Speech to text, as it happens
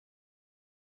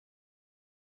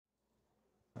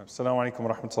السلام عليكم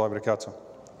ورحمة الله وبركاته.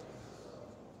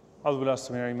 أعوذ بالله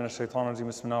السميع العليم من الشيطان الرجيم.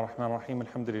 بسم الله الرحمن الرحيم.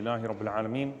 الحمد لله رب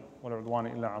العالمين ولا عدوان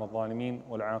إلا على الظالمين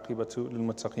والعاقبة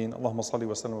للمتقين. اللهم صل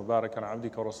وسلم وبارك على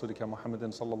عبدك ورسولك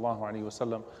محمد صلى الله عليه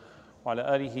وسلم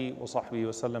وعلى آله وصحبه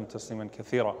وسلم تسليما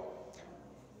كثيرا.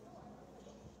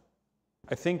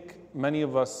 I think many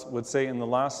of us would say in the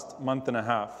last month and a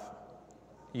half,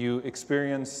 you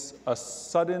experience a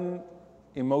sudden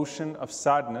emotion of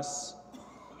sadness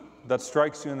that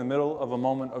strikes you in the middle of a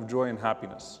moment of joy and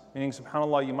happiness. Meaning,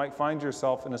 subhanAllah, you might find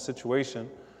yourself in a situation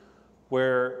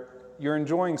where you're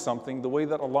enjoying something the way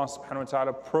that Allah subhanahu wa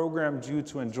ta'ala programmed you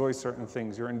to enjoy certain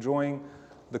things. You're enjoying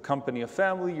the company of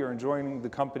family, you're enjoying the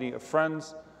company of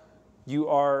friends, you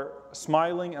are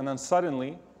smiling, and then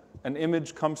suddenly an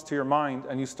image comes to your mind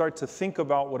and you start to think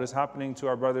about what is happening to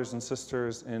our brothers and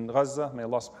sisters in Gaza. May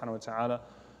Allah subhanahu wa ta'ala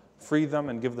free them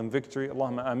and give them victory.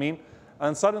 Allahumma ameen.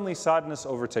 And suddenly sadness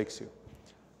overtakes you.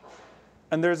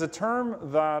 And there's a term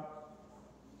that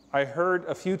I heard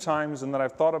a few times and that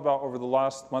I've thought about over the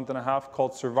last month and a half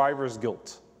called survivor's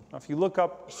guilt. Now, if you look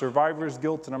up survivor's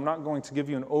guilt, and I'm not going to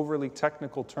give you an overly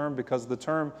technical term because the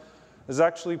term is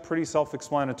actually pretty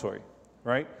self-explanatory,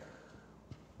 right?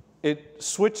 It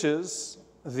switches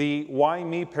the why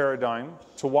me paradigm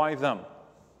to why them.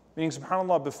 Meaning,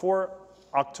 subhanAllah, before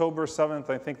October 7th,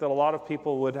 I think that a lot of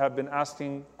people would have been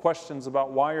asking questions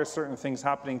about why are certain things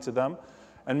happening to them,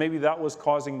 and maybe that was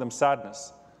causing them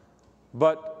sadness.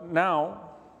 But now,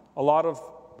 a lot of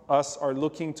us are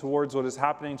looking towards what is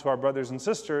happening to our brothers and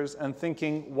sisters and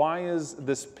thinking, why is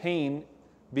this pain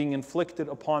being inflicted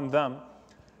upon them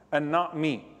and not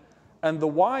me? And the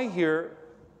why here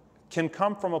can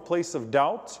come from a place of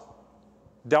doubt,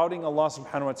 doubting Allah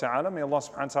subhanahu wa ta'ala. May Allah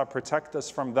subhanahu wa ta'ala protect us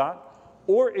from that.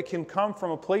 Or it can come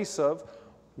from a place of,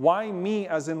 why me,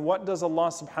 as in what does Allah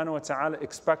subhanahu wa ta'ala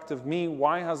expect of me?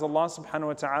 Why has Allah subhanahu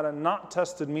wa ta'ala not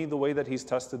tested me the way that He's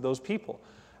tested those people?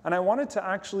 And I wanted to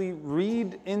actually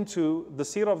read into the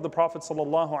seerah of the Prophet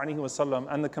sallallahu alaihi wasallam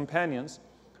and the companions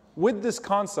with this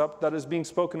concept that is being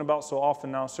spoken about so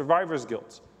often now, survivor's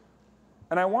guilt.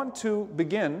 And I want to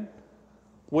begin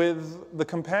with the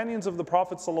companions of the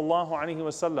Prophet sallallahu alaihi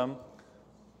wasallam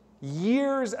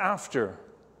years after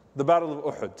the Battle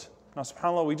of Uhud. Now,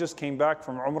 subhanAllah, we just came back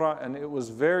from Umrah and it was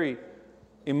very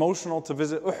emotional to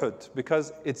visit Uhud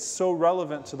because it's so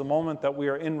relevant to the moment that we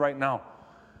are in right now.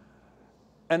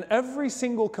 And every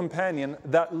single companion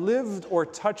that lived or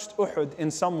touched Uhud in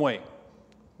some way,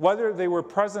 whether they were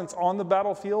present on the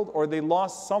battlefield or they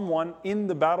lost someone in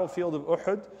the battlefield of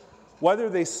Uhud, whether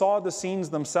they saw the scenes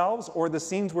themselves or the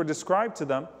scenes were described to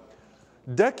them,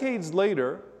 decades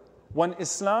later, when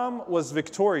Islam was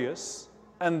victorious,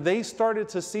 and they started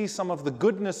to see some of the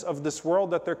goodness of this world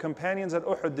that their companions at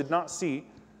Uhud did not see,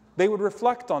 they would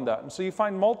reflect on that. And so you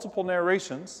find multiple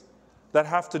narrations that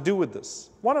have to do with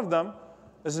this. One of them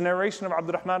is a narration of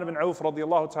Abdurrahman ibn Auf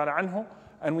radiallahu ta'ala anhu,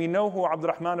 and we know who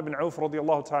Abdurrahman ibn Auf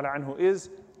radiallahu ta'ala anhu is.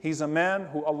 He's a man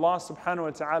who Allah subhanahu wa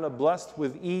ta'ala blessed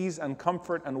with ease and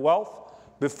comfort and wealth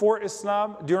before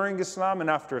Islam, during Islam, and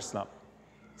after Islam.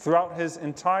 Throughout his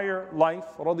entire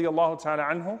life, radiallahu ta'ala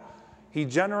anhu, he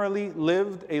generally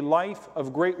lived a life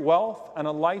of great wealth and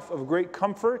a life of great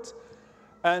comfort.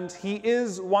 And he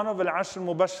is one of al-Ashr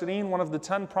al-Mubashirin, one of the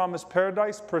 10 promised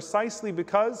paradise, precisely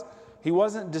because he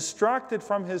wasn't distracted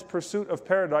from his pursuit of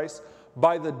paradise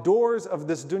by the doors of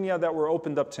this dunya that were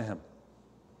opened up to him.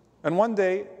 And one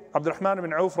day, Abdurrahman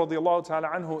ibn Auf radiallahu ta'ala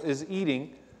anhu is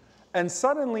eating, and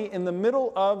suddenly in the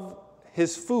middle of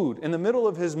his food, in the middle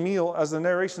of his meal, as the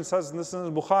narration says, and this is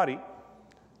in Bukhari,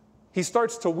 he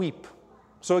starts to weep.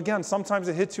 So again, sometimes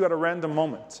it hits you at a random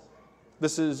moment.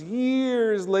 This is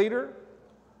years later,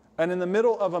 and in the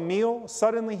middle of a meal,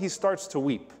 suddenly he starts to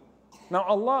weep. Now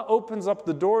Allah opens up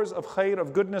the doors of khair,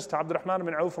 of goodness to Abdurrahman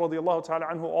ibn Auf radiallahu ta'ala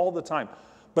anhu all the time.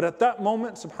 But at that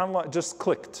moment, subhanAllah, it just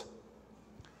clicked.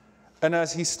 And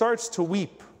as he starts to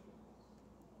weep,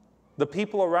 the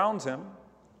people around him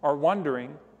are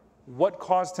wondering what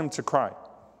caused him to cry.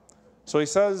 So he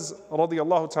says,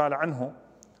 radiallahu ta'ala anhu,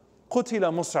 قُتِلَ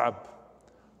مُصْعَبٌ.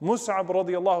 Mus'ab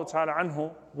radiallahu ta'ala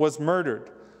anhu was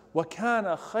murdered.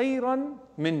 وَكَانَ خَيْرًا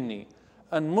مِنِّي.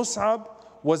 And Mus'ab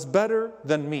was better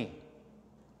than me.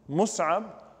 Mus'ab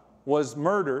was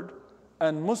murdered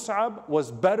and Mus'ab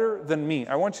was better than me.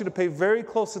 I want you to pay very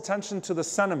close attention to the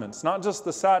sentiments, not just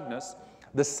the sadness,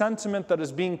 the sentiment that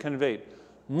is being conveyed.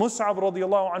 Mus'ab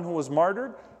radiallahu anhu was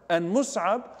martyred and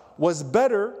Mus'ab was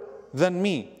better than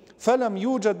me. فَلَمْ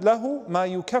يُوجَدْ لَهُ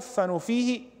مَا يُكَفَّنُ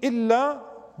فِيهِ إِلَّا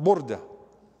بُرْدَةٌ.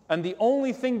 And the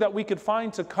only thing that we could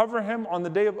find to cover him on the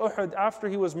day of Uhud after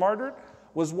he was martyred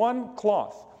was one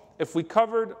cloth. If we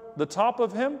covered the top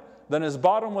of him, then his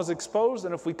bottom was exposed,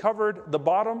 and if we covered the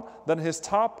bottom, then his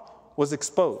top was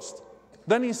exposed.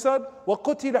 Then he said,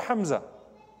 وَقُتِلَ حَمْزَةً,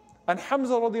 and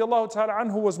Hamza radiallahu ta'ala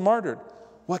anhu was martyred.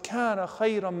 وَكَانَ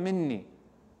خَيْرًا مِنِّي,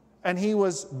 and he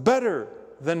was better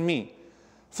than me.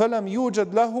 فَلَمْ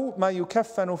يُوجَدْ لَهُ مَا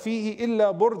يُكَفَّنُ فِيهِ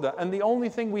إِلَّا بُرْدًا, and the only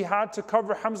thing we had to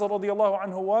cover Hamza radiallahu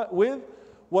anhu with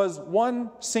was one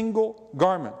single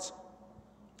garment.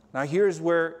 Now here's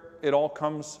where it all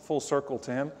comes full circle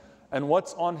to him, and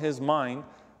what's on his mind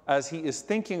as he is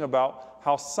thinking about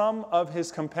how some of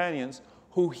his companions,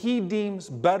 who he deems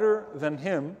better than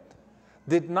him,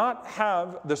 did not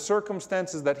have the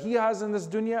circumstances that he has in this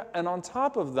dunya, and on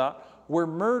top of that, were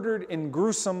murdered in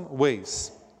gruesome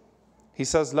ways. He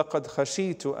says, لَقَدْ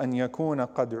خَشِيتُ أَنْ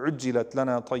يَكُونَ قَدْ عُجِّلَتْ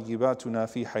لَنَا طَيِّبَاتُنَا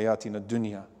فِي حَيَاتِنَا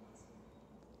الدُّنْيَا.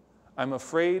 I'm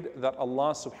afraid that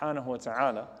Allah subhanahu wa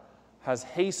ta'ala has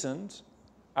hastened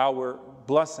our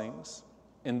blessings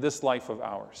in this life of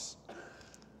ours.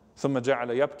 ثُمَّ جَعَلَ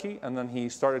يَبْكِي, and then he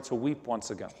started to weep once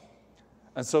again.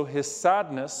 And so his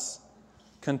sadness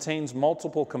contains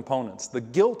multiple components. The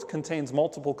guilt contains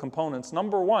multiple components.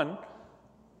 Number one,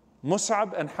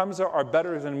 Mus'ab and Hamza are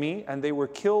better than me, and they were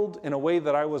killed in a way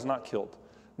that I was not killed.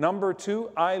 Number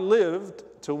two, I lived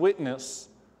to witness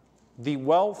the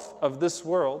wealth of this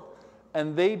world,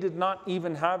 and they did not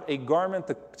even have a garment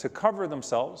to cover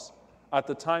themselves at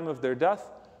the time of their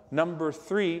death. Number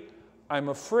three, I'm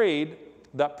afraid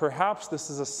that perhaps this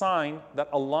is a sign that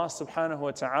Allah subhanahu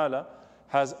wa ta'ala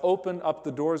has opened up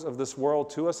the doors of this world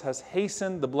to us, has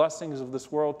hastened the blessings of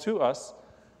this world to us,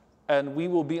 and we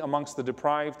will be amongst the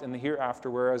deprived in the hereafter,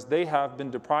 whereas they have been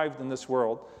deprived in this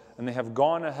world, and they have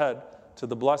gone ahead to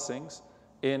the blessings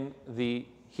in the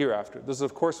hereafter. This is,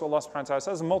 of course, what Allah subhanahu wa ta'ala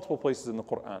says in multiple places in the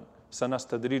Quran.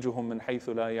 سَنَسْتَدْرِجُهُمْ مِنْ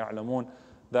حَيْثُ لَا يَعْلَمُونَ,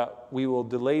 that we will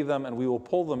delay them and we will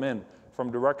pull them in from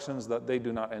directions that they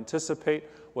do not anticipate.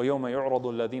 وَيَوْمَ يُعْرَضُ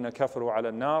الَّذِينَ كَفَرُوا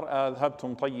عَلَى النَّارِ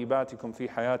أَذْهَبْتُمْ طَيِّبَاتِكُمْ فِي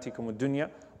حَيَاتِكُمُ الدُّنْيَا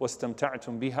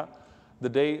وَاسْتَمْتَعْتُمْ بِهَا. The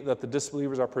day that the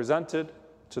disbelievers are presented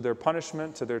to their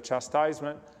punishment, to their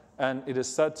chastisement, and it is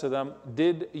said to them,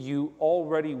 did you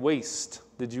already waste,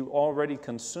 did you already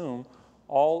consume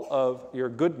all of your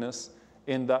goodness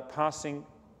in that passing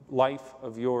life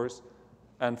of yours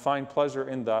and find pleasure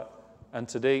in that, and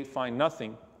today find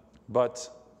nothing but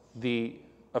the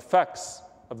effects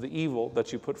of the evil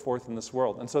that you put forth in this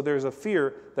world. And so there's a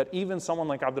fear that even someone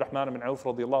like Abdurrahman ibn Auf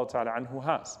radiallahu ta'ala anhu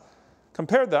has.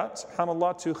 Compare that,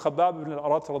 subhanAllah, to Khabbab ibn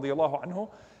al-Arat radiallahu anhu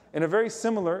in a very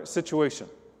similar situation.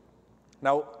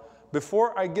 Now,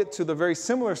 before I get to the very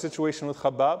similar situation with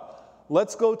Khabbab,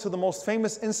 let's go to the most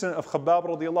famous incident of Khabbab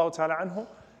radiallahu ta'ala anhu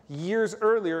years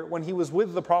earlier when he was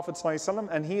with the Prophet ﷺ,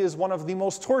 and he is one of the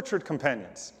most tortured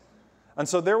companions. And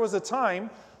so there was a time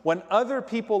when other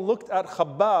people looked at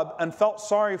Khabbab and felt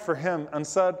sorry for him and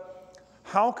said,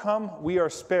 how come we are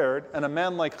spared and a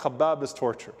man like Khabbab is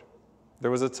tortured?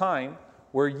 There was a time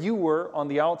where you were on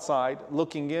the outside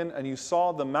looking in and you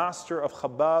saw the master of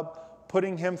Khabbab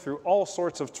putting him through all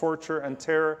sorts of torture and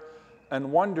terror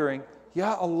and wondering,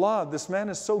 Ya Allah, this man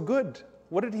is so good.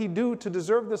 What did he do to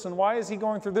deserve this, and why is he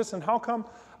going through this, and how come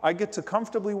I get to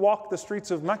comfortably walk the streets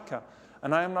of Mecca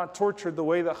and I am not tortured the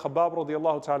way that Khabbab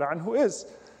radiallahu ta'ala anhu is?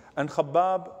 And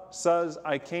Khabbab says,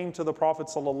 I came to the Prophet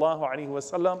sallallahu alaihi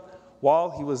wasallam while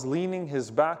he was leaning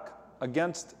his back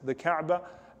against the Kaaba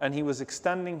and he was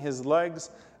extending his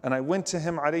legs, and I went to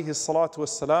him alayhi salatu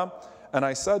wasalam and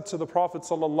I said to the Prophet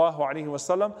sallallahu alaihi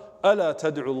wasallam, Ala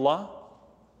tad'u Allah?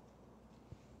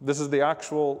 This is the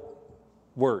actual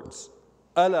words.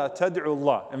 Ala tad'u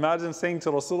Allah. Imagine saying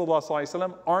to Rasulullah sallallahu alaihi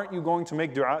wasallam, aren't you going to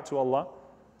make dua to Allah?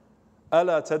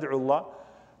 Ala tad'u Allah.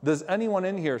 Does anyone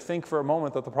in here think for a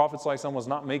moment that the Prophet ﷺ was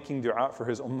not making dua for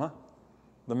his ummah?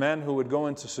 The man who would go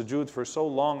into sujood for so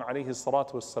long, alayhi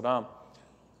salatu wassalam,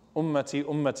 ummati,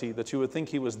 ummati, that you would think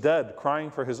he was dead, crying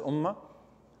for his ummah.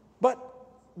 But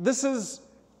this is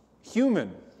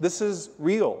human. This is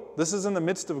real. This is in the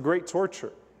midst of great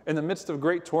torture, in the midst of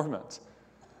great torment.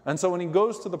 And so when he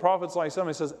goes to the Prophet ﷺ,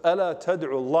 he says, Ala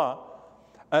tad'u Allah,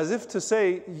 as if to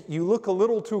say, you look a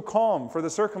little too calm for the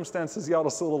circumstances, Ya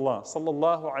Rasulullah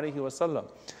sallallahu alayhi wasallam.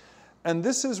 And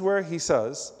this is where he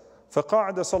says,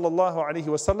 فَقَعْدَ صَلَّى اللَّهُ عَلَيْهِ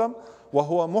وَسَلَّمْ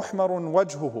وَهُوَ مُحْمَرٌ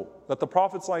وَجْهُهُ, that the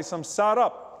Prophet ﷺ sat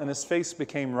up and his face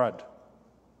became red.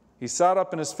 He sat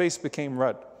up and his face became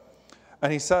red.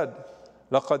 And he said,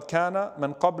 لَقَدْ كَانَ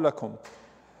مَنْ قَبْلَكُمْ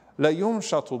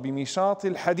لَيُمْشَطُ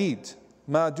بِمِشَاطِ الْحَدِيدِ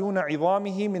مَا دُونَ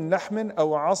عِظَامِهِ مِنْ لَحْمٍ أَوْ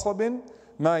عَصَبٍ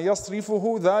مَا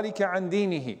يَصْرِفُهُ ذَلِكَ عَنْ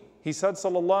دِينِهِ. He said,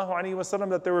 sallallahu alayhi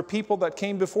wasallam, that there were people that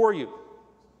came before you,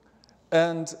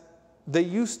 and they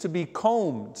used to be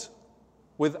combed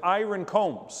with iron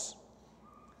combs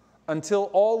until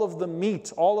all of the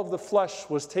meat, all of the flesh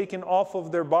was taken off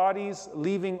of their bodies,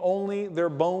 leaving only their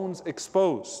bones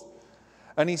exposed.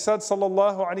 And he said,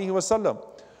 sallallahu alayhi wasallam,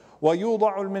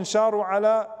 وَيُوضَعُ الْمِنْشَارُ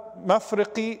عَلَى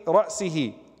مَفْرِقِ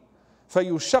رَأْسِهِ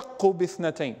فَيُشَقُّ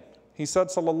بِثْنَتَيْنِ. He said,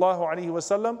 sallallahu alayhi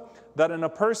wasallam, that a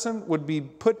person would be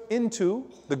put into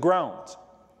the ground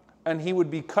and he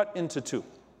would be cut into two.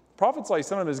 Prophet sallallahu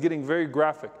alayhi wasallam is getting very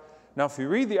graphic. Now, if you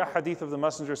read the ahadith of the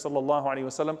Messenger sallallahu alaihi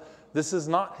wasallam, this is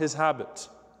not his habit,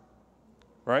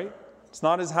 right? It's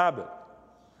not his habit.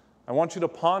 I want you to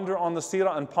ponder on the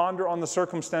seerah and ponder on the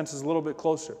circumstances a little bit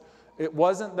closer. It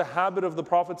wasn't the habit of the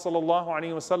Prophet sallallahu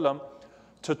alaihi wasallam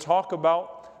to talk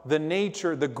about the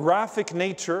nature, the graphic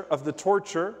nature of the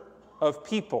torture of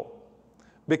people,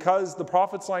 because the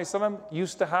Prophet sallallahu alaihi wasallam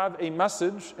used to have a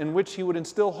message in which he would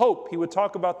instill hope. He would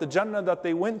talk about the jannah that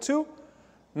they went to,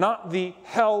 not the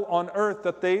hell on earth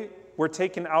that they were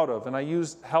taken out of. And I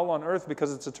use hell on earth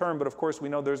because it's a term, but of course we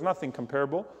know there's nothing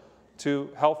comparable to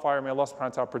hellfire. May Allah subhanahu wa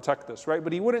ta'ala protect us, right?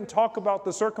 But he wouldn't talk about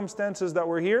the circumstances that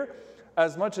were here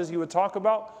as much as he would talk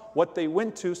about what they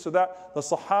went to, so that the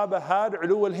Sahaba had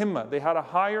ulu al-himma. They had a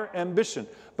higher ambition.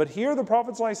 But here the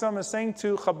Prophet ﷺ is saying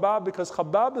to Khabbab, because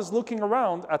Khabbab is looking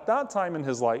around at that time in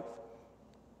his life,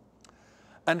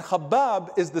 and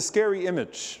Khabbab is the scary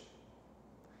image.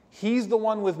 He's the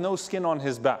one with no skin on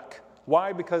his back.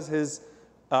 Why? Because his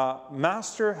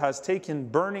master has taken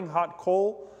burning hot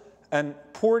coal and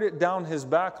poured it down his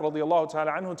back, radiallahu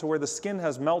ta'ala anhu, to where the skin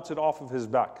has melted off of his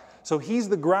back. So he's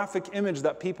the graphic image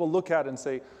that people look at and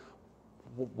say,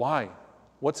 why?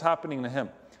 What's happening to him?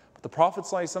 But the Prophet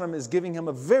ﷺ is giving him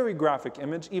a very graphic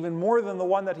image, even more than the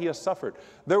one that he has suffered.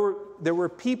 There were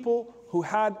people who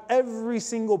had every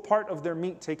single part of their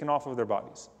meat taken off of their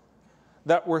bodies,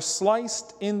 that were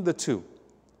sliced in the two.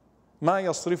 مَا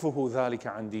يَصْرِفُهُ ذَلِكَ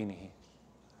عَنْ دِينِهِ.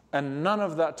 And none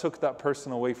of that took that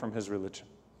person away from his religion.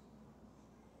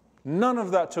 None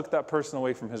of that took that person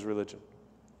away from his religion.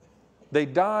 They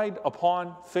died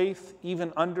upon faith,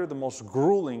 even under the most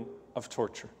grueling of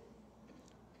torture.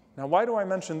 Now, why do I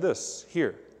mention this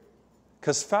here?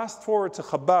 Because fast forward to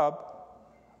Khabbab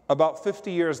about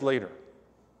 50 years later.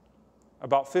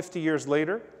 About 50 years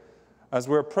later, as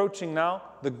we're approaching now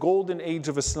the golden age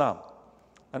of Islam.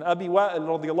 And Abi Wa'il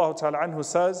radiallahu ta'ala anhu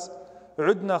says,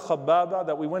 عُدْنَا خَبَّابًا,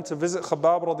 that we went to visit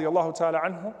Khabbab radiallahu ta'ala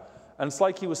anhu, and it's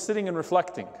like he was sitting and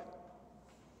reflecting.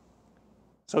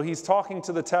 So he's talking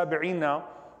to the tabi'een now,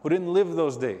 who didn't live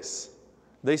those days.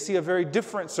 They see a very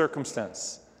different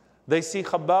circumstance. They see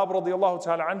Khabbab radiallahu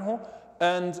ta'ala anhu,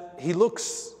 and he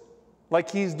looks like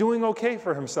he's doing okay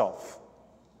for himself.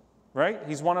 Right?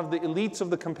 He's one of the elites of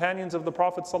the companions of the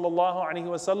Prophet sallallahu alaihi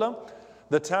wasallam.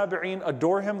 The tabi'een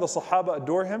adore him, the Sahaba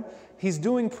adore him. He's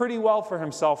doing pretty well for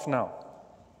himself now.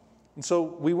 And so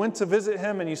we went to visit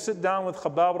him, and you sit down with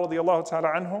Khabbab radiallahu ta'ala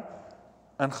anhu,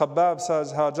 and Khabbab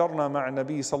says, هاجرنا مع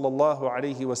النبي صلى الله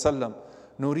عليه وسلم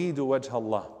نريد وجه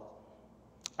الله.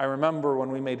 I remember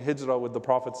when we made hijrah with the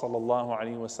Prophet sallallahu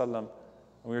alaihi wasallam, and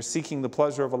we were seeking the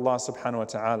pleasure of Allah subhanahu wa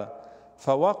ta'ala.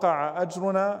 فَوَقَعَ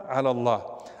أَجْرُنَا عَلَى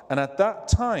اللَّهِ. And at that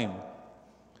time,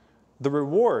 the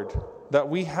reward that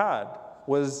we had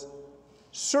was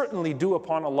certainly due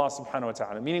upon Allah subhanahu wa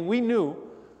ta'ala. Meaning we knew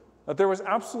that there was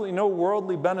absolutely no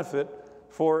worldly benefit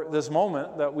for this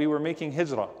moment that we were making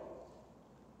hijrah.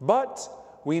 But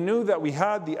we knew that we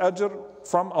had the ajr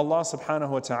from Allah subhanahu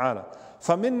wa ta'ala.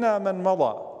 فَمِنَّا مَنْ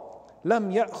مَضَى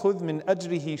لَمْ يَأْخُذْ مِنْ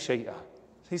أَجْرِهِ شَيْئًا.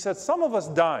 He said, some of us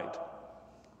died.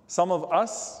 Some of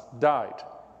us died.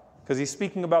 Because he's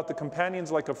speaking about the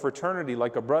companions like a fraternity,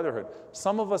 like a brotherhood.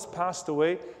 Some of us passed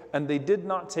away and they did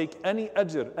not take any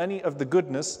ajr, any of the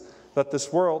goodness that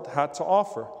this world had to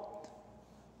offer.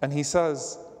 And he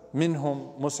says,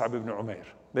 minhum Mus'ab ibn Umair.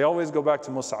 They always go back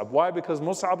to Mus'ab. Why? Because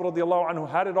Mus'ab radiallahu anhu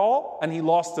had it all and he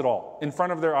lost it all in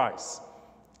front of their eyes.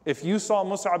 If you saw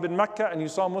Mus'ab in Mecca and you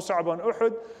saw Mus'ab on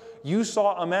Uhud, you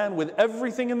saw a man with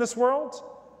everything in this world,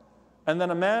 and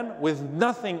then a man with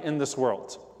nothing in this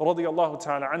world, radiyallahu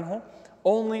ta'ala anhu,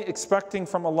 only expecting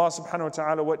from Allah subhanahu wa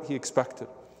ta'ala what he expected.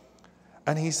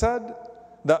 And he said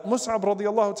that Mus'ab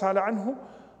radiyallahu ta'ala anhu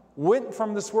went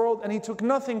from this world and he took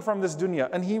nothing from this dunya.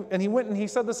 And he went and he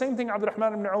said the same thing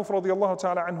Abdurrahman ibn Auf radiyallahu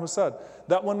ta'ala anhu said,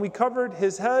 that when we covered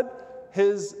his head,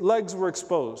 his legs were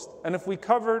exposed. And if we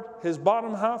covered his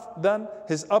bottom half, then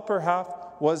his upper half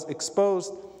was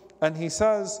exposed. And he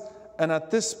says, and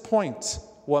at this point,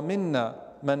 وَمِنَّا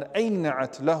مَنْ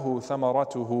أَيْنَعَتْ لَهُ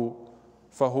ثَمَرَتُهُ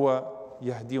فَهُوَ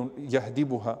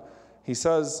يَهْدِبُهَا. He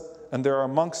says, and there are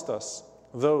amongst us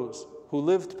those who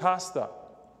lived past that.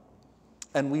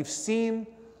 And we've seen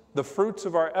the fruits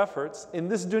of our efforts in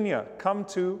this dunya come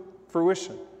to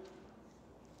fruition.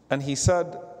 And he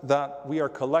said that we are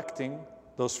collecting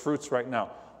those fruits right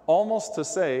now. Almost to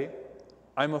say,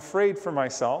 I'm afraid for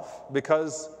myself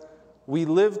because we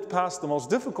lived past the most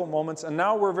difficult moments and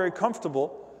now we're very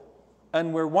comfortable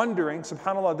and we're wondering,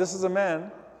 subhanAllah, this is a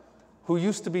man who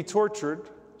used to be tortured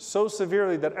so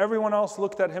severely that everyone else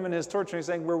looked at him in his torture. He's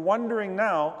saying, we're wondering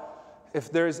now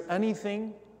if there's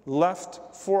anything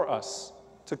left for us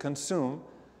to consume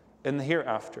in the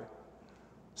hereafter.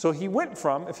 So he went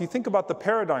from, if you think about the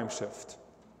paradigm shift,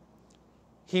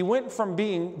 he went from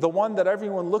being the one that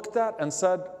everyone looked at and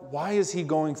said, why is he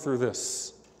going through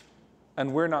this?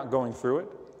 And we're not going through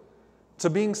it. To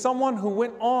being someone who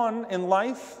went on in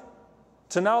life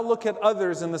to now look at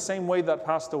others in the same way that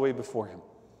passed away before him.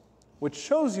 Which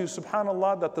shows you,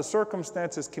 subhanAllah, that the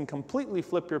circumstances can completely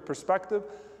flip your perspective.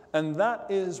 And that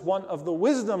is one of the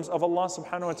wisdoms of Allah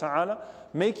subhanahu wa ta'ala,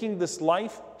 making this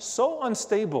life so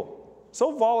unstable,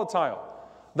 so volatile,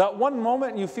 that one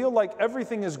moment you feel like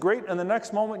everything is great and the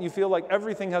next moment you feel like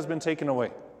everything has been taken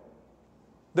away.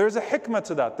 There's a hikmah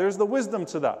to that. There's the wisdom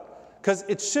to that. Because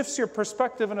it shifts your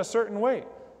perspective in a certain way.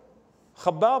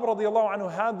 Khabbab radiallahu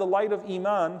anhu had the light of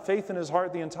Iman, faith in his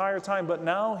heart the entire time, but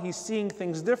now he's seeing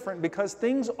things different because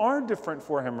things are different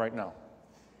for him right now.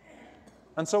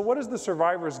 And so what is the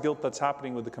survivor's guilt that's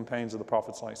happening with the companions of the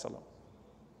Prophet ﷺ?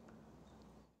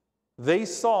 They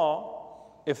saw,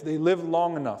 if they lived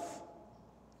long enough,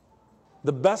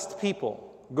 the best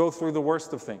people go through the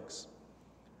worst of things.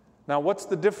 Now, what's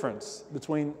the difference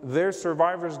between their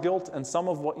survivor's guilt and some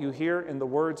of what you hear in the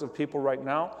words of people right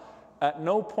now? At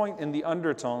no point in the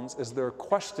undertones is there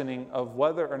questioning of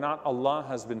whether or not Allah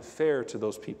has been fair to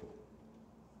those people.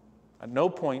 At no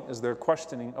point is there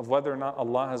questioning of whether or not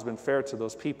Allah has been fair to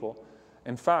those people.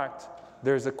 In fact,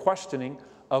 there's a questioning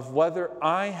of whether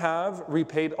I have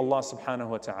repaid Allah subhanahu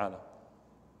wa ta'ala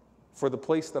for the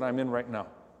place that I'm in right now.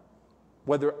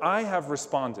 Whether I have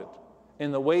responded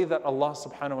in the way that Allah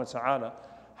subhanahu wa ta'ala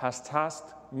has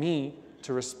tasked me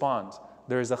to respond.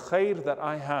 There is a khair that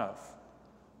I have.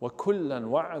 وَكُلًّا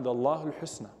وَعَدَ اللَّهُ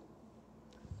الْحُسْنَى.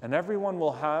 And everyone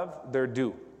will have their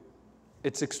due.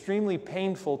 It's extremely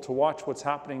painful to watch what's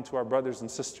happening to our brothers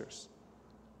and sisters.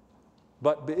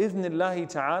 But bi'idhnillahi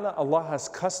ta'ala, Allah has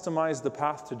customized the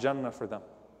path to Jannah for them.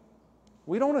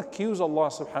 We don't accuse Allah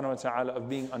subhanahu wa ta'ala of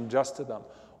being unjust to them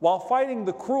while fighting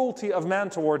the cruelty of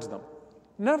man towards them.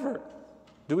 Never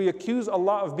do we accuse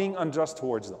Allah of being unjust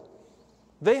towards them.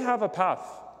 They have a path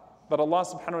that Allah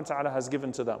subhanahu wa ta'ala has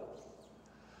given to them.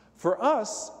 For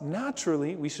us,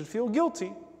 naturally, we should feel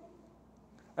guilty.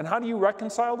 And how do you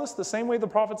reconcile this? The same way the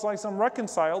Prophet ﷺ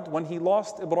reconciled when he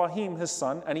lost Ibrahim, his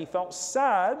son, and he felt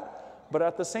sad, but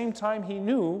at the same time he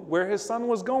knew where his son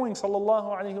was going,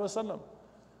 sallallahu alaihi wasallam.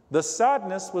 The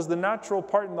sadness was the natural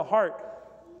part in the heart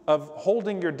of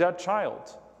holding your dead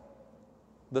child.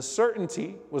 The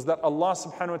certainty was that Allah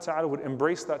subhanahu wa ta'ala would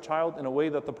embrace that child in a way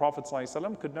that the Prophet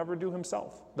ﷺ could never do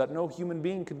himself, that no human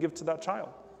being could give to that child.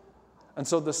 And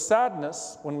so the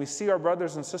sadness, when we see our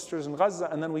brothers and sisters in Gaza,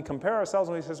 and then we compare ourselves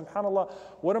and we say, subhanAllah,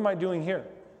 what am I doing here?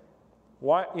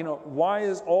 Why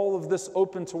is all of this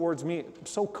open towards me? I'm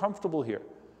so comfortable here.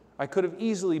 I could have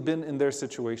easily been in their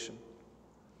situation.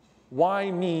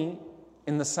 Why me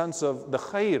in the sense of the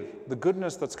khair, the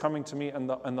goodness that's coming to me and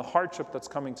the hardship that's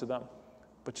coming to them?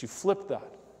 But you flip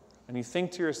that and you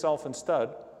think to yourself instead,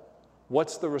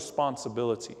 what's the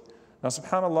responsibility? Now,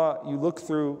 subhanAllah, you look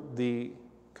through the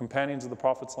companions of the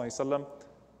Prophet ﷺ,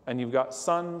 and you've got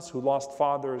sons who lost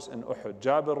fathers in Uhud.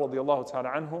 Jabir radiallahu ta'ala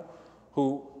anhu,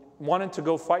 who wanted to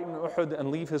go fight in Uhud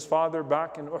and leave his father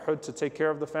back in Uhud to take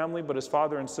care of the family, but his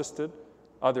father insisted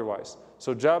otherwise.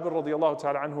 So Jabir radiallahu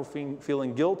ta'ala anhu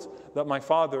feeling guilt that my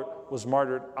father was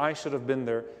martyred, I should have been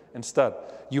there instead.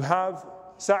 You have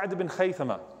Sa'd ibn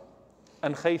Khaythama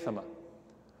and Khaythama,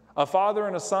 a father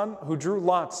and a son who drew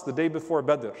lots the day before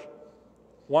Badr.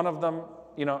 One of them,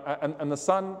 and the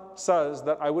son says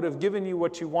that I would have given you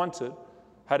what you wanted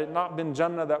had it not been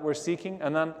Jannah that we're seeking.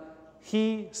 And then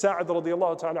he, Sa'd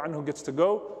radiallahu ta'ala anhu, gets to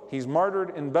go. He's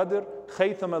martyred in Badr.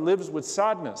 Khaythama lives with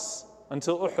sadness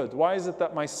until Uhud. Why is it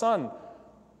that my son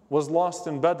was lost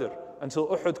in Badr until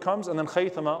Uhud comes, and then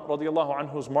Khaythama radiallahu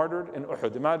anhu is martyred in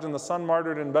Uhud? Imagine the son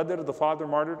martyred in Badr, the father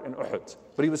martyred in Uhud.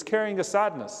 But he was carrying a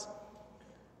sadness.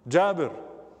 Jabir,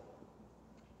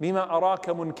 lima araka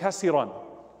munkasiran,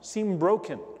 seemed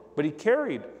broken, but he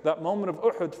carried that moment of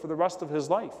Uhud for the rest of his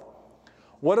life.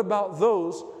 What about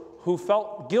those who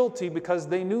felt guilty because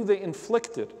they knew they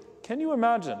inflicted? Can you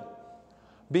imagine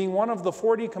being one of the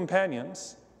 40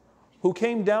 companions who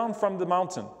came down from the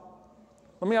mountain?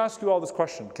 Let me ask you all this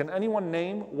question. Can anyone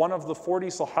name one of the 40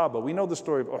 Sahaba? We know the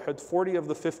story of Uhud. 40 of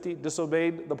the 50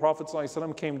 disobeyed the Prophet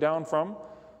ﷺ, came down from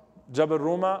Jabal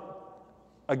Ruma,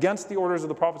 against the orders of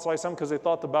the Prophet ﷺ because they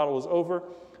thought the battle was over.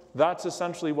 That's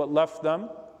essentially what left them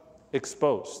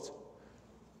exposed.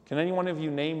 Can any one of you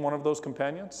name one of those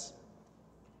companions?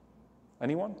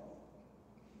 Anyone?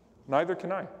 Neither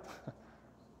can I.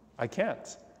 I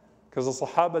can't. Because the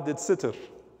Sahaba did sitr.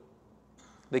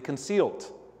 They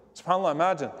concealed. SubhanAllah,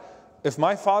 imagine. If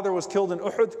my father was killed in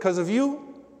Uhud because of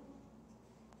you,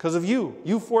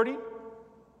 you 40,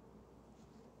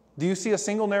 do you see a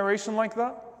single narration like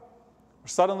that? Or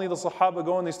suddenly the Sahaba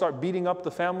go and they start beating up the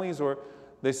families, or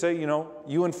they say,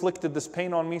 you inflicted this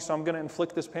pain on me, so I'm going to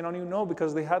inflict this pain on you. No,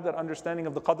 because they had that understanding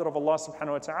of the qadr of Allah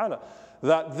subhanahu wa ta'ala.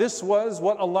 That this was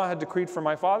what Allah had decreed for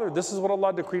my father, this is what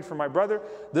Allah decreed for my brother,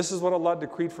 this is what Allah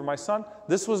decreed for my son.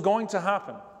 This was going to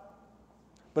happen.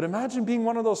 But imagine being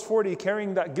one of those 40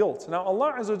 carrying that guilt. Now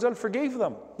Allah Azza wa Jal forgave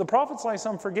them. The Prophet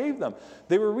ﷺ forgave them.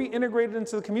 They were reintegrated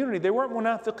into the community. They weren't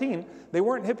munafiqeen. They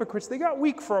weren't hypocrites. They got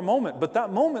weak for a moment, but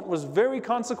that moment was very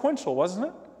consequential, wasn't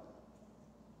it?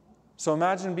 So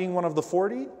imagine being one of the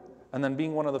 40 and then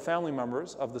being one of the family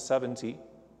members of the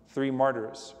 73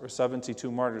 martyrs or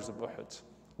 72 martyrs of Uhud.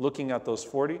 Looking at those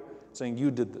 40, saying,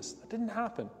 you did this. That didn't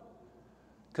happen.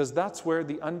 Because that's where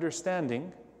the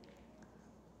understanding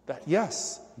that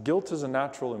yes, guilt is a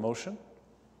natural emotion,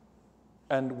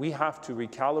 and we have to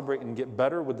recalibrate and get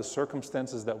better with the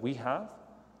circumstances that we have.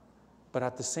 But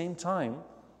at the same time,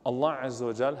 Allah Azza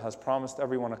wa Jal has promised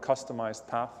everyone a customized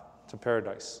path to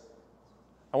paradise.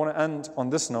 I want to end on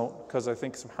this note because I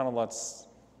think, subhanAllah, it's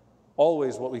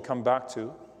always what we come back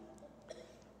to.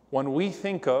 When we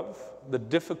think of the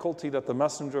difficulty that the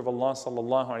Messenger of Allah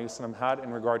sallallahu alaihi wasallam had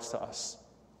in regards to us,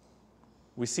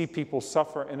 we see people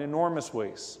suffer in enormous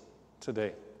ways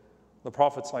today. The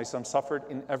Prophet ﷺ suffered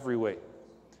in every way.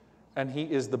 And he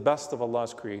is the best of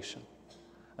Allah's creation.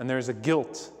 And there is a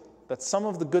guilt that some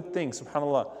of the good things,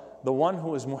 subhanAllah, the one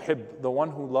who is muhib, the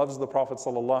one who loves the Prophet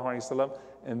ﷺ,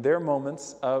 in their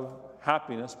moments of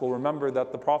happiness will remember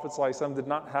that the Prophet ﷺ did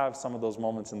not have some of those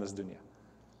moments in this dunya.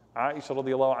 Aisha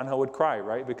radiallahu anha would cry,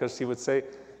 right? Because she would say,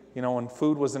 when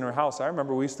food was in her house, I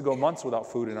remember we used to go months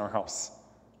without food in our house.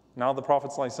 Now the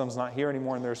Prophet ﷺ is not here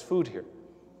anymore and there's food here.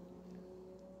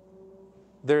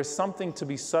 There's something to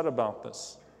be said about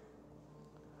this.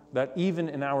 That even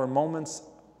in our moments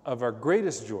of our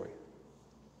greatest joy,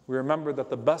 we remember that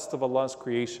the best of Allah's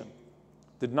creation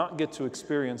did not get to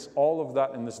experience all of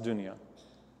that in this dunya.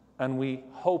 And we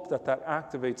hope that that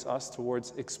activates us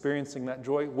towards experiencing that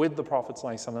joy with the Prophet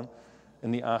ﷺ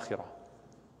in the akhirah.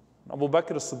 Abu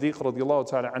Bakr as-Siddiq radiallahu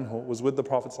ta'ala anhu was with the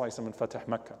Prophet ﷺ in Fatih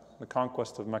Makkah, the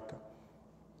conquest of Mecca.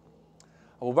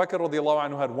 Abu Bakr radiallahu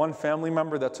anhu had one family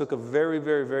member that took a very,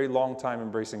 very, very long time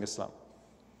embracing Islam.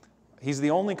 He's the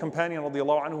only companion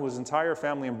radiallahu anhu whose entire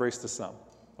family embraced Islam.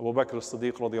 Abu Bakr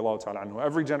as-Siddiq radiallahu ta'ala anhu.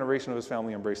 Every generation of his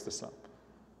family embraced Islam.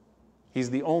 He's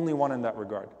the only one in that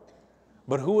regard.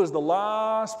 But who was the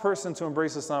last person to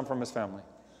embrace Islam from his family?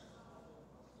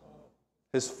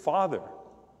 His father.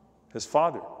 His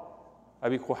father.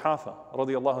 Abi Quhafa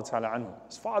radiallahu ta'ala anhu.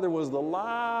 His father was the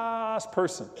last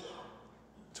person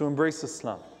to embrace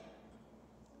Islam.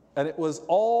 And it was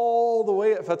all the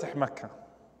way at Fatih Makkah.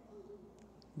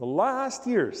 The last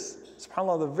years,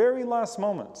 subhanAllah, the very last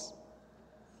moments.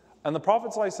 And the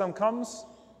Prophet ﷺ comes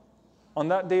on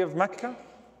that day of Mecca,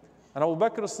 and Abu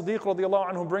Bakr as-Siddiq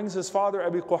radiallahu anhu brings his father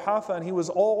Abi Quhafa, and he was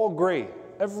all gray.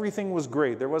 Everything was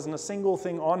gray. There wasn't a single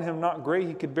thing on him not gray.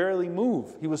 He could barely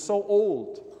move. He was so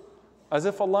old. As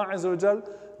if Allah Azza wa Jal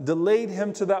delayed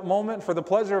him to that moment for the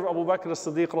pleasure of Abu Bakr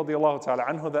as-Siddiq radiallahu ta'ala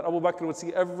anhu, that Abu Bakr would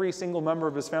see every single member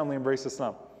of his family embrace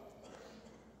Islam.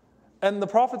 And the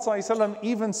Prophet ﷺ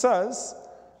even says,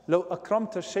 لَوْ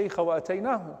أَكْرَمْتَ الشَّيْخَ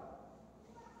وَأَتَيْنَاهُ.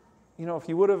 If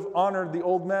you would have honored the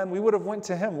old man, we would have went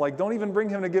to him. Like, don't even bring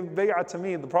him to give bay'ah to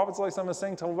me. The Prophet ﷺ is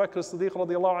saying to Abu Bakr as-Siddiq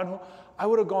radiallahu anhu, I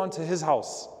would have gone to his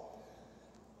house.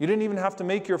 You didn't even have to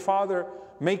make your father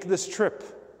make this trip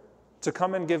to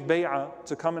come and give bay'ah,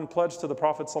 to come and pledge to the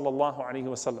Prophet sallallahu alaihi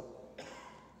wasallam.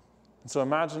 And so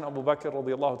imagine Abu Bakr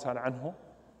radiallahu ta'ala anhu.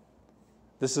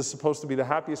 This is supposed to be the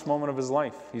happiest moment of his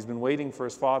life. He's been waiting for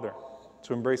his father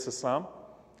to embrace Islam.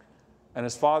 And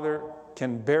his father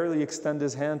can barely extend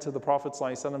his hand to the Prophet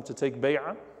ﷺ to take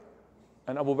bay'ah.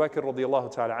 And Abu Bakr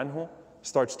radiallahu ta'ala anhu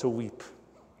starts to weep.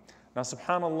 Now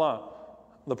subhanAllah,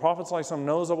 the Prophet ﷺ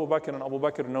knows Abu Bakr and Abu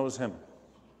Bakr knows him.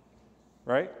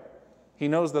 Right? He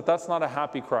knows that that's not a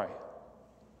happy cry.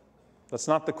 That's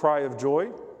not the cry of joy.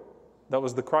 That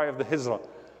was the cry of the hijrah.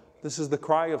 This is the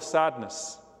cry of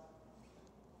sadness.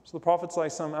 So the Prophet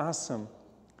ﷺ asks him,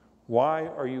 why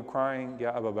are you crying,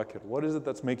 Ya Abu Bakr? What is it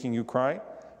that's making you cry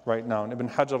right now? And Ibn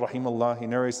Hajar rahimahullah, he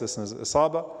narrates this in his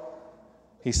Isaba.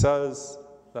 He says,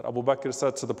 that Abu Bakr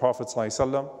said to the Prophet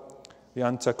ﷺ,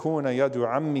 بِأَن تَكُونَ يَدُ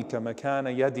عَمِّكَ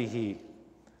مَكَانَ يَدِهِ.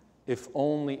 If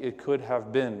only it could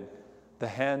have been the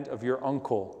hand of your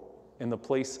uncle in the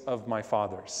place of my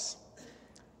father's.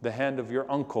 The hand of your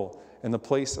uncle in the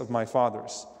place of my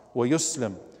father's.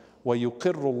 وَيُسْلِمْ وَيُقِرُّ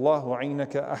اللَّهُ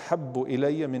عَيْنَكَ أَحَبُّ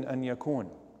إِلَيَّ مِنْ أَنْ يَكُونَ.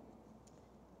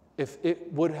 If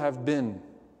it would have been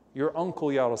your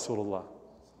uncle, Ya Rasulullah,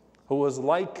 who was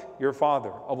like your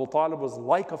father. Abu Talib was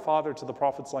like a father to the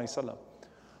Prophet ﷺ,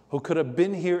 who could have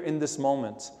been here in this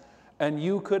moment, and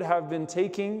you could have been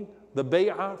taking the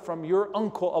bay'ah from your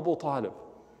uncle Abu Talib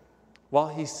while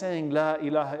he's saying La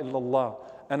ilaha illallah,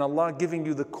 and Allah giving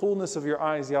you the coolness of your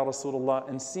eyes, Ya Rasulullah,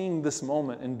 and seeing this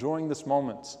moment, enjoying this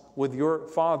moment with your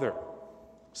father,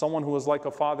 someone who was like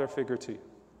a father figure to you.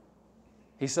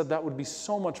 He said that would be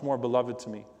so much more beloved to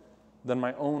me than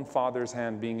my own father's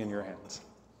hand being in your hands.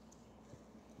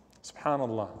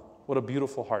 SubhanAllah, what a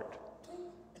beautiful heart.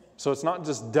 So it's not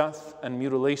just death and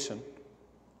mutilation.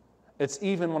 It's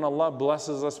even when Allah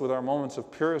blesses us with our moments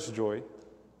of purest joy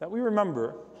that we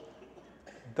remember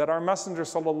that our Messenger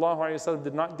ﷺ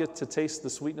did not get to taste the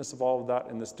sweetness of all of that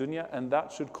in this dunya, and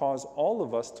that should cause all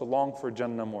of us to long for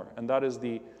Jannah more. And that is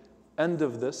the end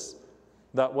of this,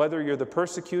 that whether you're the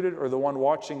persecuted or the one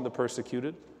watching the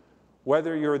persecuted,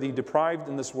 whether you're the deprived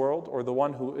in this world or the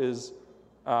one who is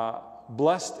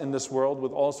blessed in this world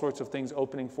with all sorts of things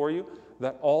opening for you,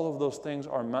 that all of those things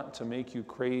are meant to make you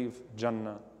crave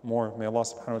Jannah more. May Allah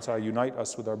subhanahu wa ta'ala unite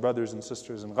us with our brothers and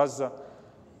sisters in Gaza,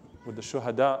 with the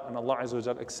shuhada, and Allah Azza wa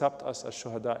Jal accept us as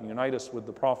shuhada and unite us with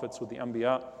the prophets, with the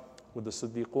anbiya, with the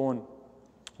siddiqoon,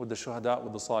 with the shuhada,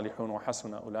 with the salihun, wa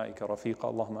hasuna ulaika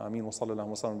rafiqa. Allahumma ameen wa sallallahu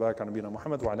wa sallam wa barak ala nabiyina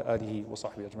Muhammad wa ala alihi wa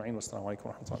sahbihi ajma'in. Wa assalamu alaikum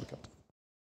wa rahmatullahi wa barakatuh.